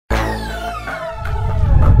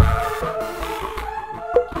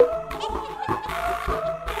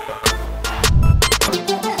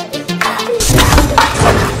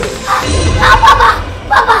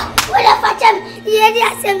Eddie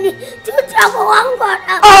send me to travel one God.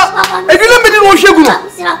 Ah, I didn't mean to shake you.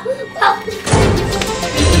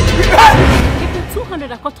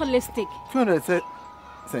 200 a quarter lipstick. 200 say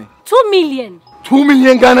 2 million. 2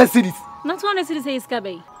 million Ghana cedis. Not 200 cedis is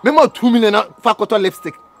Gabe. Remember 2 million for quarter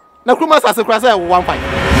lipstick. Now Krumas as a cross 1.5.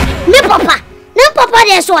 Me papa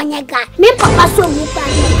there's one guy. Me papa so me.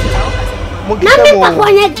 Na me papa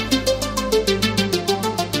one.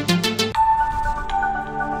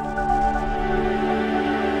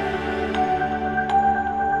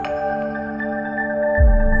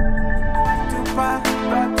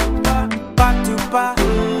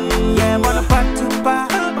 Yeah, wanna PA2PA.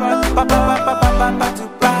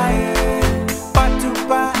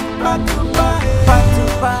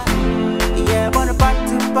 Yeah, wanna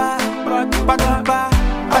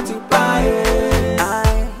PA2PA.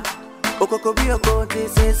 Okoko bi okoti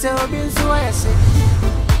se obi nso ayese.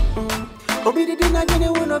 Obi di na gene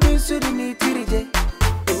wono bi nso di ni tirije.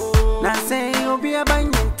 Na say obi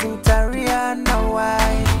abanyin taria na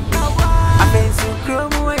why. Abensu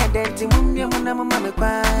kromu ya denti mumbia muna mama me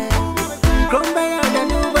kwai. Kromba ya da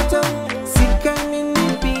no bato sikani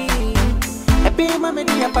nibi. Ebe mama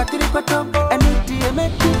di ya patri kwato aniti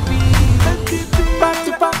emetupi.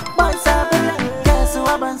 PA2PA boys abela kesu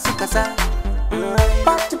abansu kasa.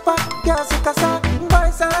 PA2PA girls kasa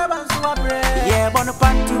boys abansu abre. Yeah, wanna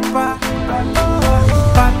PA2PA.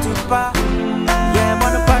 PA2PA. Yeah,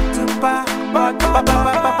 wanna PA2PA.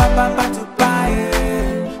 PA2PA.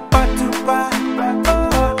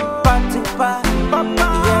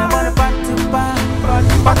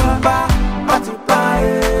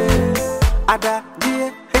 Ada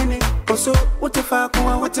die eni oso wote fa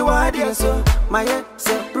kwa wote wadi so maye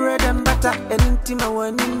se bread and butter entima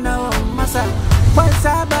wani na o masa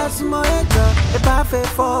kwanza bas moeto e ba fe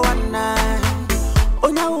 419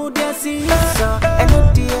 onya udia si so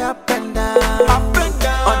eniti up and down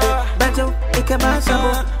ode beto ikema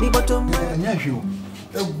sabo ni bottom anya hwe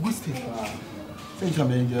e gusti fa senja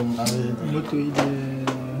me ngem na moto ide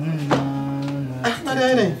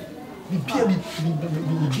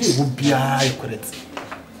Bia correct.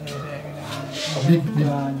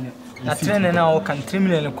 Na train now can 3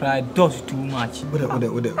 million cry does too much. What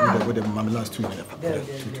my last 2 million.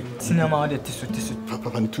 Cinema the tisu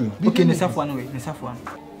Papa 2. Okay, the saf one way, the saf one.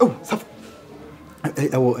 Oh, saf. A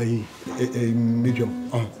medium.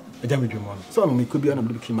 Oh, a medium one. So me could be on a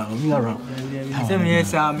bit me around.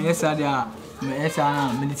 Yes, there.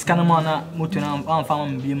 Esa me scan na moto na am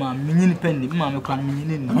bi ma minyin penny ma me kwan minyin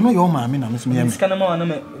ni. No your ma me na me scan na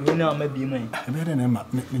me na ma bi ma. E be dey na ma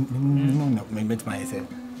me met my say.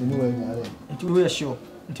 You know where it we sure.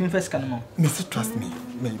 It me first scan ma. Me trust me.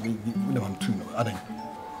 Me want to know. Adan.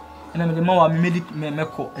 Na me ma wa me me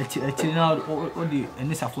ko eti na o de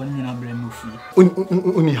eni safo nyina bra me ofi.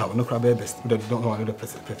 Oni how no crab best. We don't know the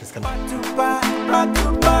perfect scan.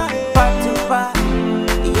 PA2PA.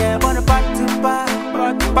 Yeah, wanna PA2PA.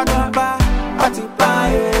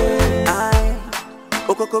 Aye.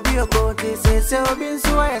 Okoko bi okoti se obi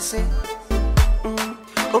nso ayese.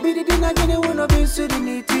 Obi di na gene wono bi nso di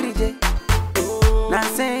ni tirije. Na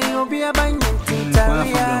say obi abanyin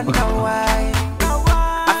taria na why.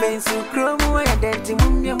 Abensu kromu ya denti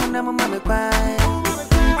mumbia muna mama me kwai.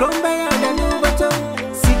 Kromba ya da no bato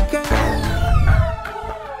sika.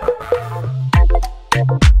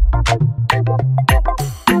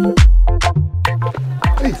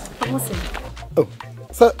 Oh,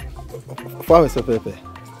 so for us Pepe.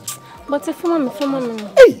 But if mama.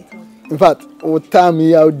 Hey, in fact, o time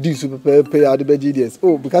me out do super Pepe out the BGDS.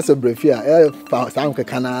 Oh, because of breath here, sound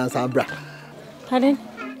kana sabra. Pardon?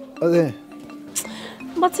 Okay.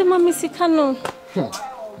 But mama sikano.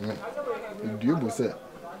 Do you say?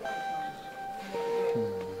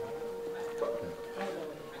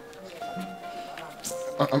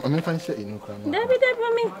 I'm not finding shit in Ukraine. David,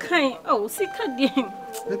 mean kind. Oh, sick again.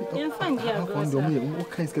 You find the what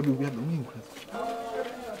kinds can be we have the mean?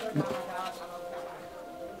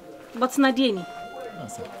 But Nadieni.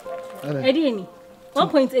 Edieni.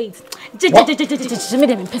 1.8. JJ. Made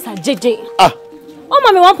them in pesa. JJ. Ah. Oh,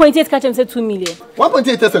 mommy, 1.8 catch him say 2 million.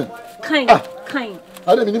 1.8. Kind.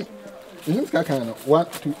 I don't mean. You kind of 1,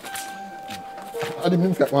 2. I didn't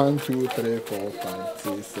mean 1, 2, 3, 4, 5,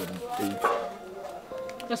 6, 7, 8.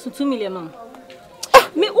 Just 2 million, ma'am.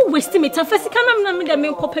 Me waste me time. First, can I me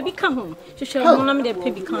me pop baby come. She should have me the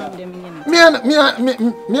baby come them. Me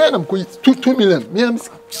am going 2 million. Me am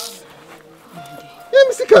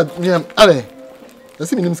sika. Me am ale. Let's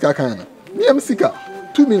see me sika kana. Me am sika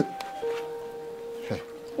 2 million.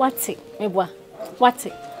 What's it? Me boy. What's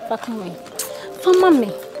it? Back me. For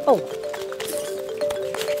mommy. Oh.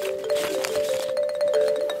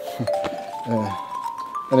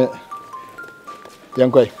 Young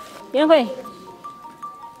boy.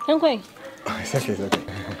 It's okay.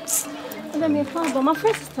 Let me find but my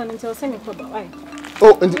friend is turning to send me for why.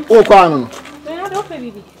 Oh, Kwan. I don't pay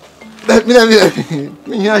baby.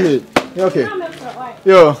 Me okay.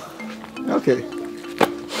 Yo. Okay.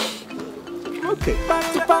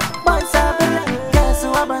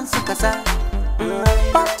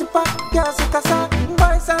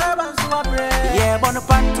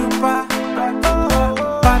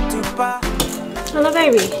 Hello,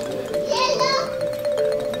 baby.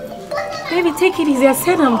 Baby, take it easy. I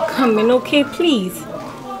said I'm coming, okay? Please.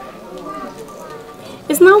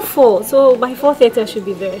 It's now 4, so by 4:30 I should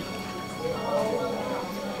be there.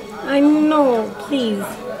 I know, please.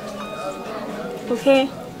 Okay?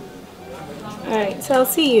 Alright, so I'll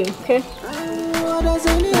see you, okay?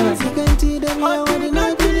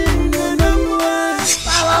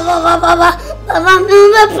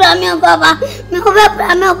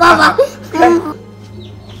 Papa.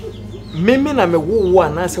 Mimi na me wo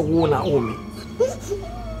na se wo na omi.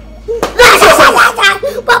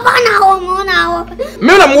 Papa na wo.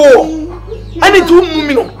 Me na mo. Ani tu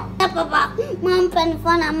mumi no. Papa, mom pen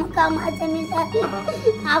phone am come at me say.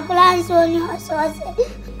 Akula so ni so say.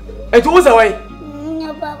 E tu usa wai?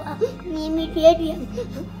 No papa, me create.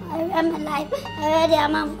 I am alive. I already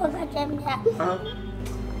am forgot them there.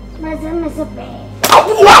 Masa pe.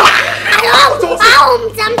 Papa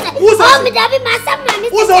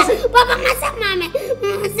masa mama.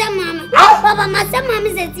 Papa masa mama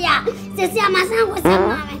setia masa ko sa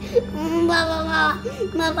mama.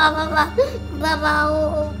 Baba.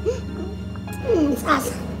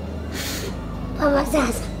 Sasa. Papa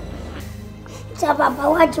sasa. Sa papa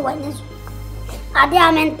watu wanasu. Ade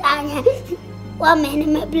amentanya. Wa mene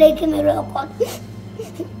me play me record.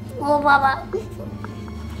 Oh baba.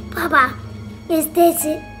 Papa, is this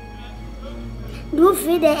it? Do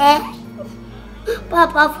feed the air.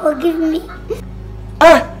 Papa, forgive me.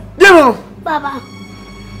 Dino. Papa.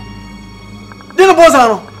 Dino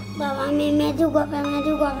Bozano. Papa, me do go.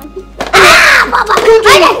 Ah, Papa. I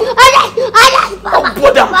Papa.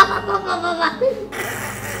 Papa.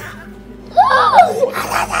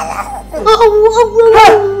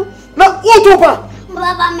 Na utupa.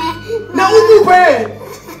 Papa, me. Na utupa.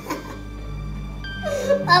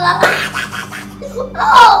 Papa. Papa.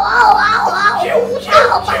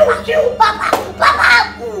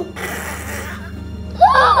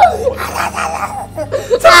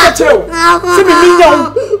 Se me minha.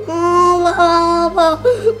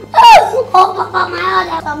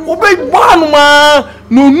 O bem bom ma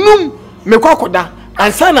no num me kwakoda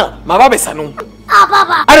ansana mababa sanu. Ah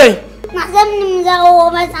papa. Are. Na sem za o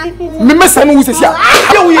ba san. Me mesanu wo sesia.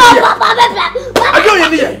 Ayo wo yie. Papa. Ayo ye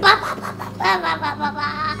ne. Papa.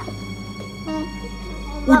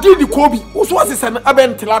 Udi di kobi. Wo so asesa na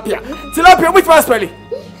aben tilapia. Tilapia which was spell?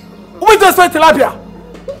 Which was spell tilapia?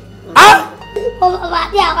 Ah? Oh papa,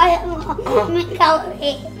 dia me kau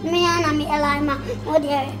me ana me elama. O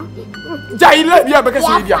dia. Jaile bia be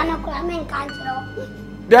kasi bia. Ana kula men kanjro.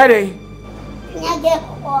 Dade. Nyage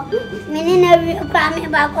ko. Menina wi kwa me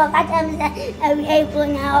ba ko kata me wi ai ko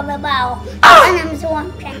nya o be ba o. Ana me so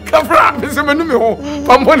won pen. Kafra, me se menu me ho.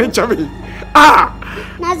 Pambo ne chame. Ah!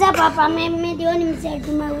 Naza papa me dioni me se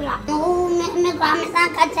tu me wala. O me kwa me san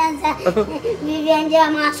kata se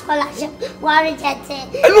Vivian ma scholarship. Wari chete.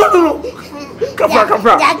 No.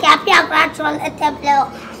 Kafra. Ja ki apia kwa trol eteble.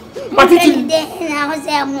 Matiti. Na ho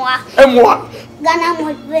se moi. E moi. Gana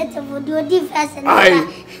mo bete vo do difference na. Ai.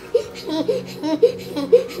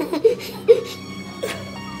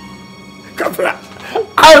 Kafra.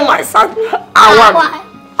 I my son.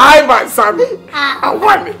 I my son. I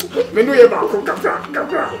want it. Me no ye ba ko Kafra.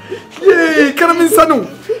 Yey, kana min sanu.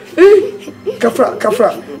 Kafra.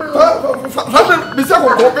 Fa me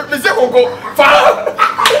se konko. Fa.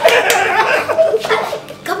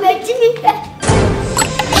 Come here.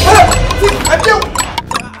 Adieu.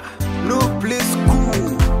 No place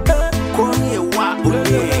cool. Konye wa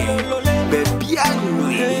oye. Baby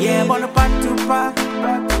anwe. Yeah, wanna PA2PA.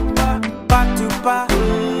 PA2PA.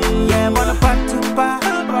 Yeah, wanna PA2PA.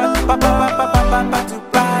 PA2PA.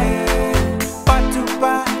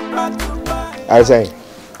 I say,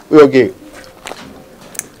 we okay.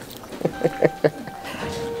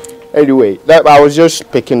 Anyway, that I was just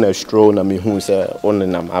picking a stroll. I mean, who's on the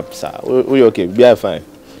name upside? We okay? Be fine.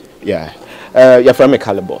 Yeah. You're from a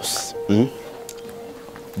Calibos.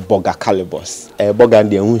 Boga Calibos. Boga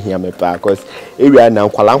and the here me pa because area now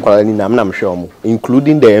kwala ni nam sure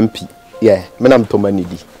including the MP. Yeah, me nam to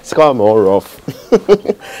manidi. Ska me all rough.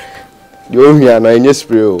 The only here na any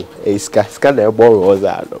spray e ska the ball was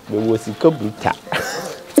that. Me was sika bruta.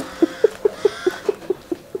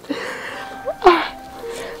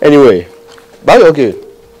 Anyway, but okay.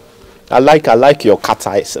 I like your cat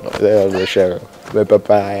eyes, you know. Share.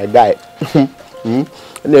 Papa, guy. In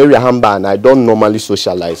the area handband, I don't normally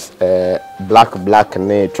socialize. Black,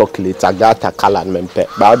 chocolate, agata, color, mempe.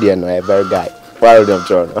 But the end, a very guy. Why are you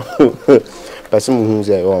doing? Person who's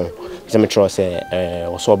some trust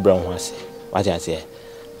was so brown was. What I say?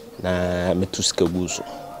 Na me to skabuzo.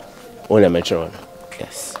 Only metro.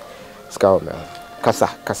 Yes. Scout now. Kasa.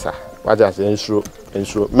 What I say? Intro.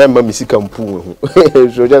 Remember me see kampu.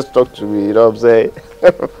 So just talk to me. You know what I'm saying?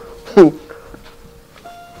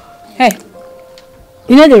 Hey.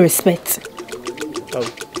 You know the respect.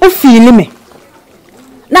 Oh, feel me.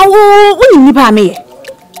 Now, what you need me?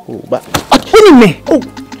 Oh, but what me? Oh,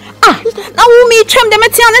 now me tram them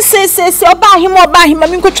at the say about him. I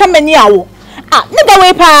mean, go tram any hour. Never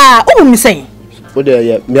way pa. Oh, me say. Oh,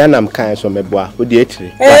 there, me and I'm kind of me boy. Who the actually?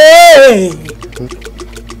 Hey.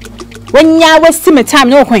 When you wasting my time,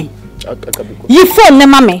 no coin. You phone the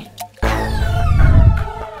mommy.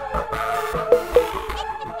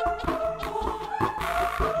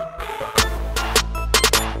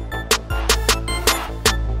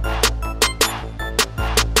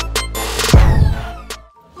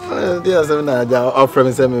 There's something that offer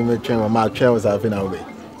me send me train. My train was having a way.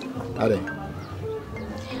 Are they?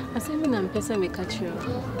 I said, I'm person me catch you.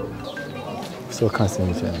 So can't see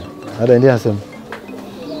me train. Are they? There's some.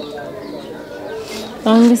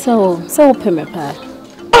 Only so pay me pa.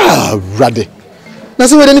 Ready. Now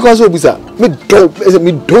so when any cause obusa, me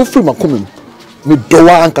don't free my coming. Me do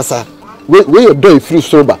wa ankasa. We your door free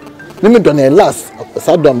sober. Me don e last.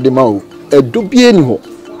 Sadam de ma o. E do bi eni ho.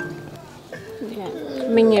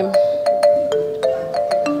 Minyem.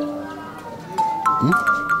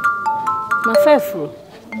 My faithful.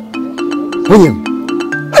 Minyem.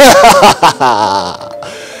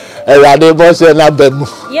 Ready boss na bem.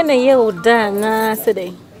 Ye na ye oda na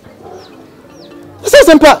sede. So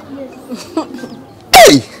simple.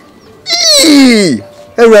 Hey.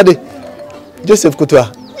 Ready. Joseph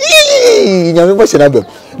Kutua. Nyame boss na bem.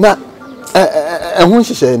 Na ho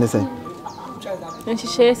hihye ne sen.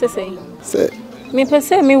 Nhihye sese. Say Me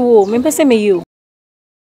pese me wo, me pese me you.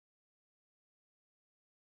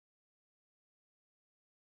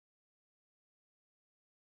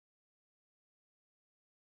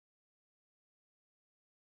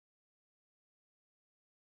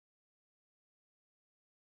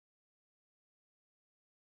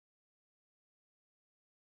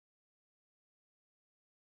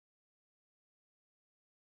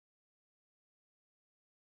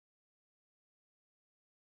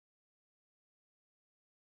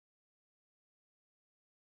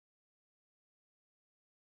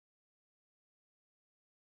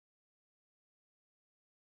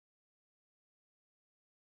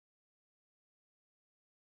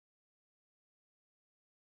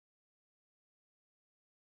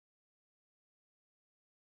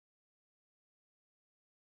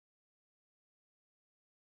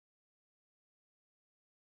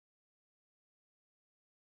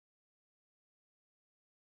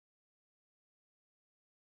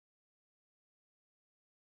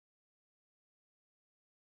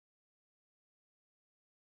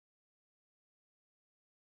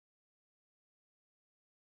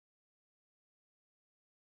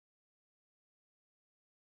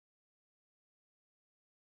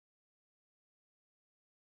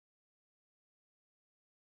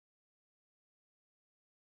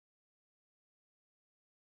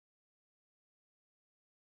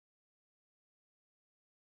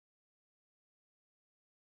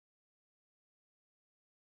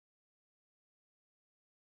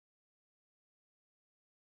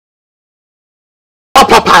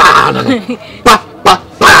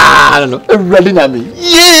 no. Ready na me.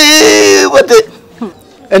 Yeah, what the?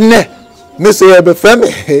 Enne, me so e be frame.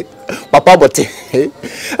 Papa bote.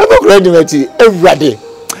 I'm not ready to ready.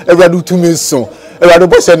 Ready to me so. Ready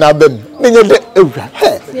boss na bem. Me nye de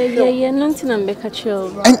Yeah, nothing am be catch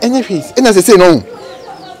you. Enya face. Ena say no.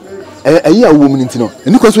 Ayi a wo mu nti no.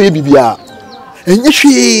 Eni ko so ye bibia. Enya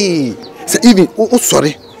hwe. Say even o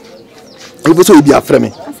sorry. O bo so ye bia frame.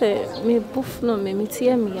 I say me buff no me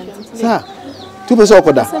tie me ya. Sa. Tu be so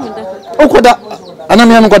okoda. Okoda. Ana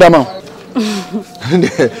me am okoda ma.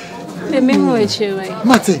 Me mo e chewe.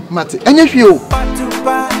 Mate. Enya hwe o.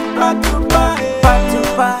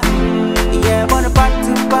 PA2PA. Yeah, wanna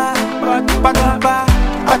PA2PA.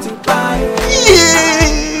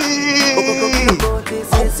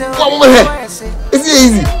 It's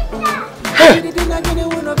easy.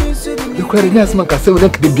 You can't dance, man. Because we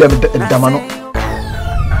don't be able to damano.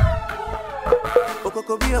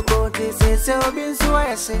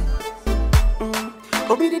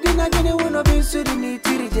 Yo,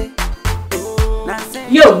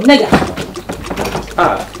 nigga.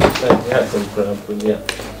 Ah, yeah, some problem, yeah.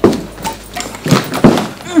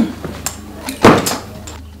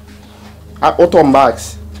 Autumn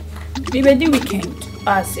bags. We be the weekend.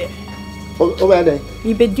 I say. Over there.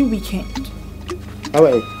 We be the weekend. How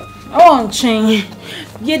are you? Oh, chain.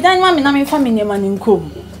 You done mammy, na me family man in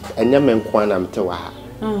come. And your man quanam to her.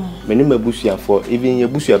 Many me bushia for even your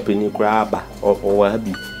bushia penny crab or what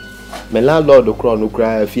be. My landlord the crown who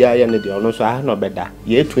cry if you are any day, so I have no better.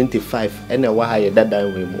 Year 25 and a why that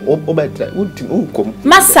down with oh better. Come.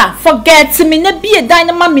 Massa, forget me, na be a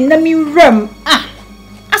dynamite in the room. Ah,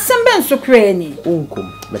 assemble so cranny. Come,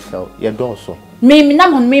 myself, your dorsal. Me,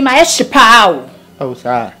 not on me, my ship out. Oh,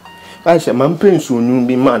 sir. I said, my prince will soon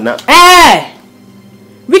be man. Eh,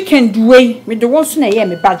 we can do away with the ones in a year,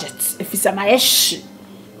 my budget. If it's a my ash,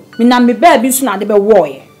 me na me baby soon at the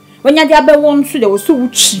boy. When you're the other one, so there was so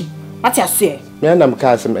cheap. What I say? Me and I'm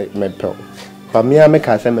casting my pearl. But me, I make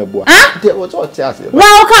a semi boy. Ah, there was all chassis.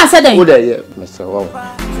 well, can't say that. Oh, there, yeah, Mr. Wow.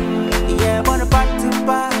 Yeah, wanna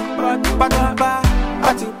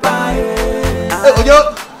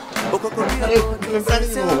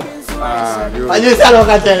I just said, "Look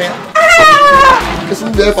at me." It's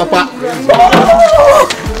in there, Papa.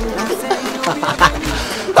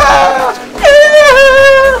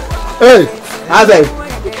 Hey, I say,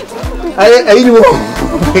 I you.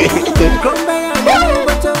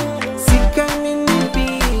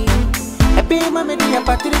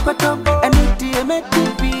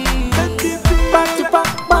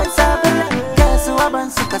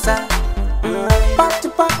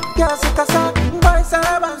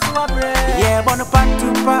 Yeah, wanna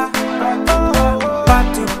PA2PA.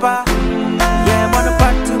 PA2PA. Yeah, wanna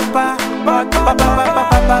PA2PA.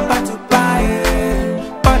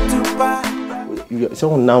 PA2PA.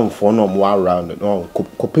 So now for no more around no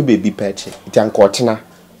copy baby patch. It's uncortina.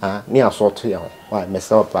 Ah, near sort here. Why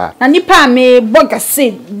mess up? Na nipa me boga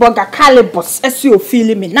say boga calibus esi o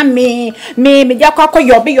feel me na me dia kwa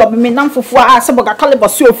yobe me na mfufu a se boga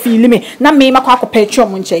calibus o feel me na me makwa akopetro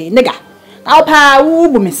mo nche nigga na pa wo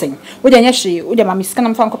bu me sen wo de nya hwe wo de ma me sika na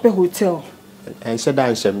mfa nkopɛ hotel and said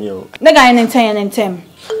I shall me. nigga en ntem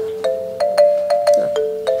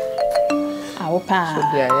ah opa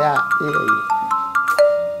Yeah.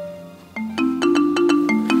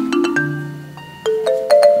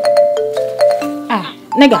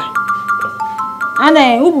 nigga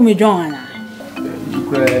ane wo bu me John ana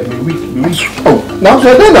Oh, now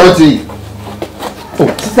so then I'll see.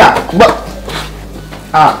 Oh, sister, but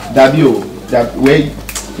W, that way.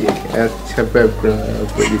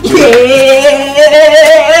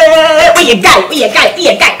 We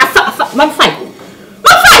a guy. Man fight.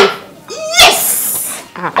 Yes.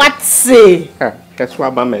 What say? That's why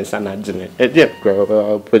my man son had it.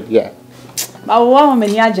 But yeah. But what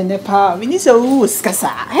many agent pa? We need to use kasa.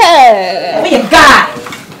 Hey, we a guy.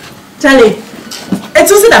 Charlie,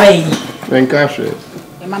 it's also that way. Then cash it.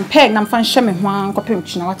 Man peg nam fan shame ho kopem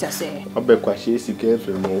china what I say. I bet kwa she is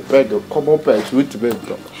careful more. Peg the common peg with bed.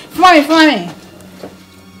 For me.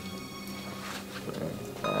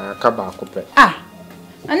 Kaba kope. Ah.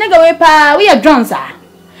 A nigga we pa we a drunk sir.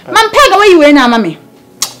 Man peg away you na mama.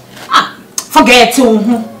 Ah, forget to.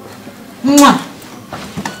 Mwah.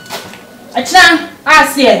 Achina, I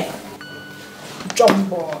see.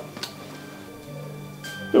 Jumbo.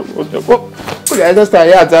 Okay, I just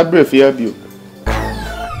started that brief here, you.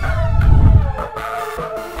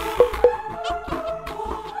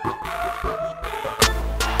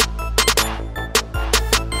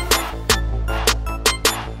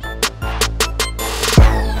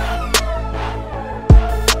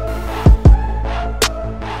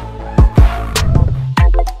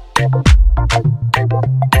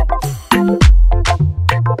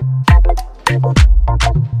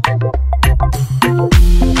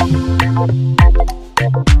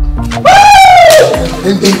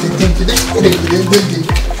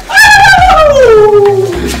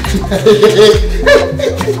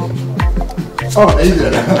 Oh, hey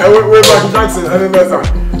there. We're Michael Jackson, and then that's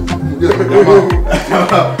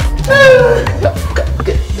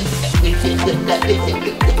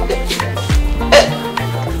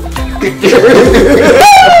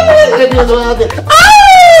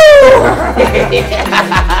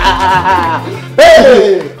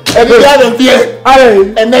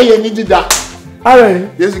And then you need to die.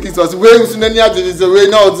 Yes, kids was way soon any other is away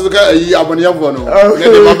now to look at a abonneable.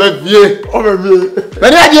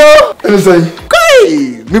 Many of you, and say,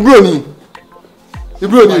 Hey, me brony. The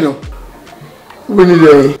brony, no. We need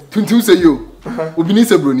a 22 say you.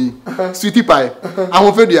 Ubinisa brony, sweetie pie. I'm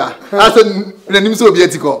a fedia. I said, the name so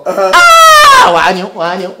beautiful.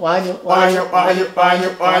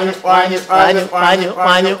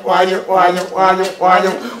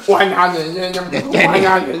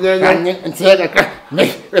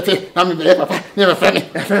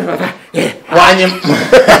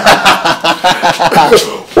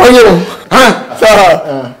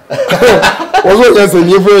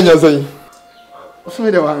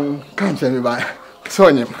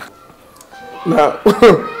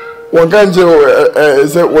 One can't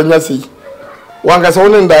say when you see one gets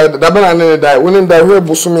only died, the banana died, winning the real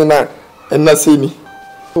Busumina and Nasini.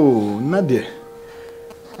 Oh, Nadia.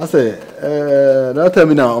 I say, that tell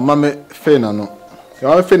me now, Mamma Fenano.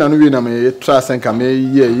 Your Fenano, you know, trust and come here,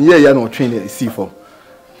 you know, train see for.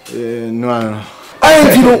 No, I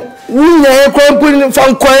ain't you know, we are crumpling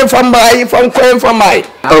from coin from my.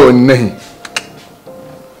 Oh, nay.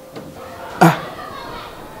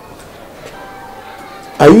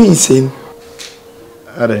 Are you insane?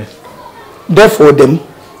 Are they? Therefore, them.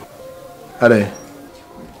 Are they?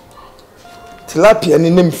 Tilapia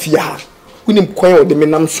ni nem fia. We nim coin or the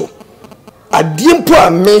menam so. A dear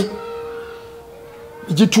poor me.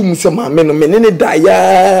 Jitu musema men no menene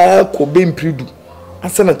daya ko be mpridu.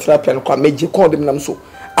 Asa na tilapia no kwa meje ko dem nam so.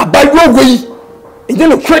 Abayo gwi. Enye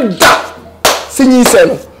no kweda. Sinyi se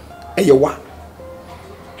no. Eye wa.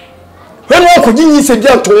 When wo ko jinyi se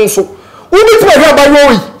dia to so. Ubi to hwa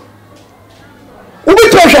abayo yi. Ubi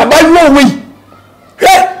to hwa abayo yi. He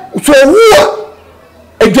so wo.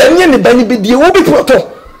 Edwanye ne bani bedie ubi to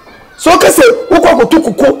to. So ka se wo kwa ko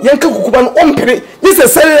tukoko yenka kukuba no ompere. This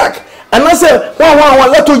is selak. And I say,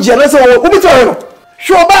 one let you and I say, who be telling you?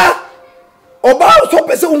 Shoba Oba so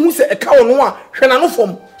person who say a cow no one, when I know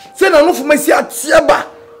from. Say I know from my siaba.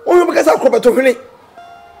 Oh, because I crop to him.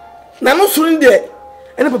 Nano soon there.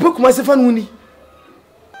 And a papa myself and Winnie.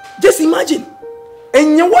 Just imagine.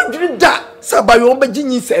 And you want to that Sabayo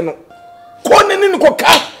Bajini Seno. Corner in the coca,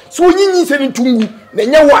 so you send to me.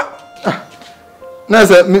 Then you what?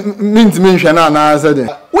 Nasa means mention, and I said,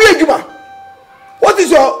 where you are? What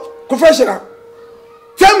is your professional?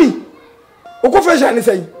 Tell me. What profession is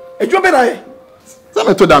saying? A job better.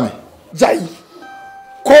 Some to damn. Jai.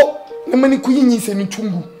 Ko na mani kuyi se ni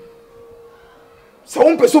tungu. Sa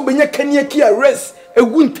won peso benya kania ki arrest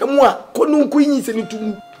egu ntemu a ko no kuyi se ni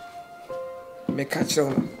tungu. Me catch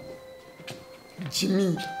on.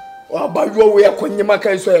 Jimmy. Wa ba yo we akonyema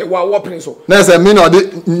kan so wa prin so. Na say me no de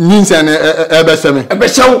nyinse na e be hye me. E be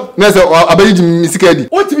hyew. Na say abayi di misika di.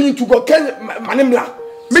 O timi ntu go kan manemla.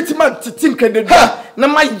 Metima titin kende na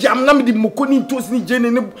ma yam na me di mokoni ntos ni jene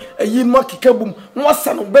ne ayi no akekabum no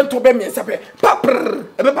wasa no bento be me sape papr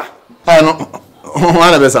ebeba no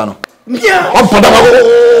ana be sa no nya o poda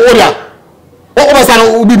o dia o ba sa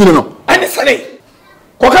no obi bi no ani sane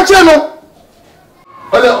ko ka kire no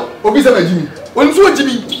oda obi sa na jimi won so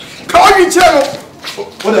jibi ka o wi kire no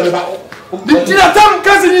oda be ba di tira tam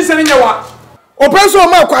kasi ni sane nyawa o penso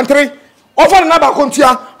ma kwantre offer na ba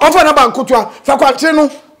kontua offer na ba nkotua fa kwantre no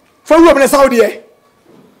fa wu obne saudi e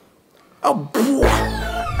abu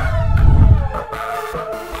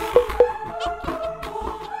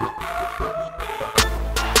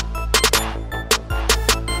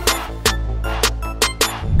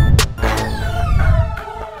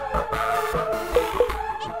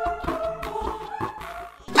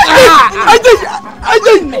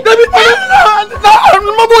Ajay, David,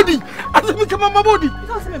 my body. I think become my body.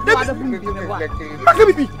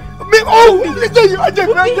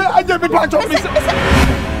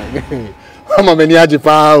 I'm many aji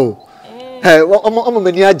pao. Hey, I'm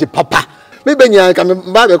many aji papa. Maybe you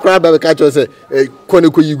can buy the crab by the catcher say,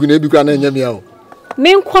 Konoko, you gonna be granted in your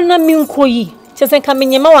Min kona min koyi. Chesen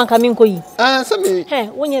coming your man coming koyi. Ah, some hey,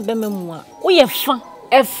 when you're bememua. We have fun,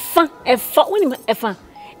 a fun, when a fun.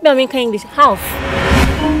 No, in English, half.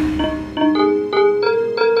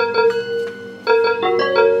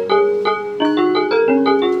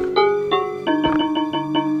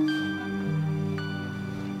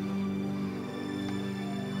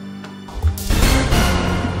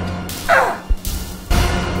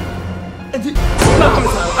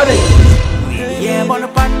 Yeah, wanna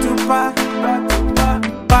PA2PA,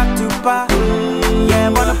 PA2PA. Yeah,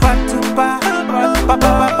 wanna PA2PA,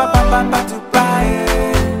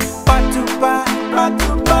 PA2PA,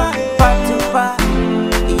 PA2PA.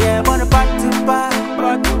 Yeah, wanna PA2PA,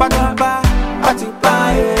 PA2PA.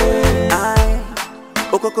 I,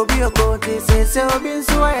 Okoko bi okote se obi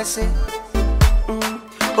so I say.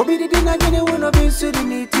 Obi di na gene won obi so di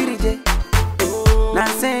ni tirije. Na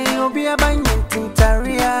say obi abanye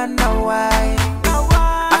tintaria na why.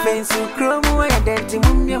 Afensu kromu ya denti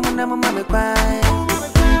mumya muna mama me kwai.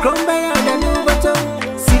 Kromba ya da nubato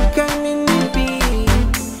sikani nibi.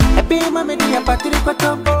 Ebe mama di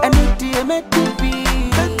bottom, and it is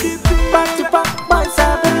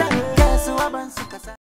a